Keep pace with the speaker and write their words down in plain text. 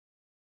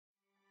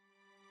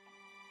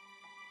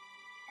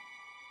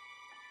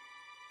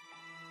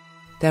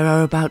There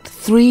are about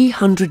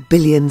 300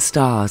 billion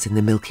stars in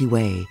the Milky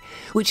Way,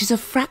 which is a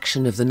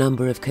fraction of the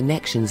number of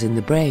connections in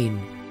the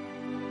brain.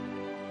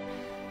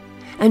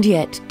 And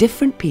yet,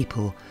 different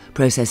people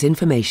process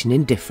information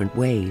in different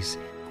ways.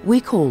 We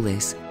call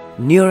this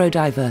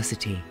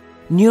neurodiversity.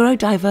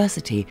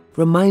 Neurodiversity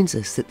reminds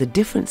us that the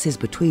differences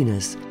between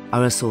us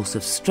are a source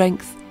of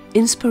strength,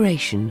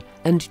 inspiration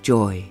and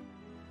joy.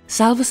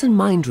 Salveson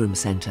Mindroom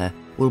Centre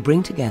will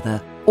bring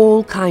together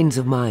all kinds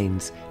of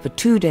minds for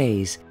 2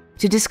 days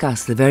to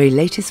discuss the very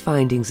latest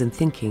findings and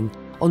thinking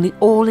on the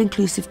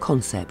all-inclusive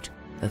concept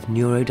of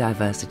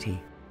neurodiversity.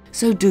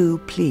 So do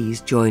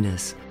please join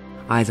us,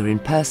 either in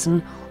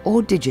person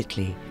or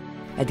digitally,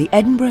 at the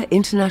Edinburgh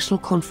International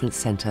Conference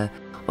Centre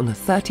on the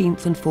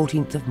 13th and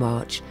 14th of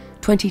March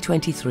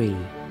 2023.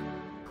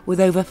 With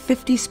over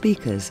 50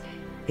 speakers,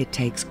 it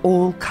takes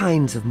all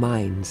kinds of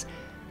minds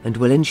and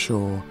will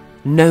ensure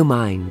no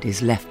mind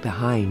is left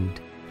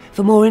behind.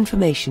 For more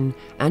information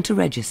and to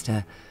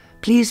register,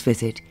 please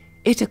visit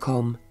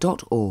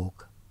ITAKOM.org.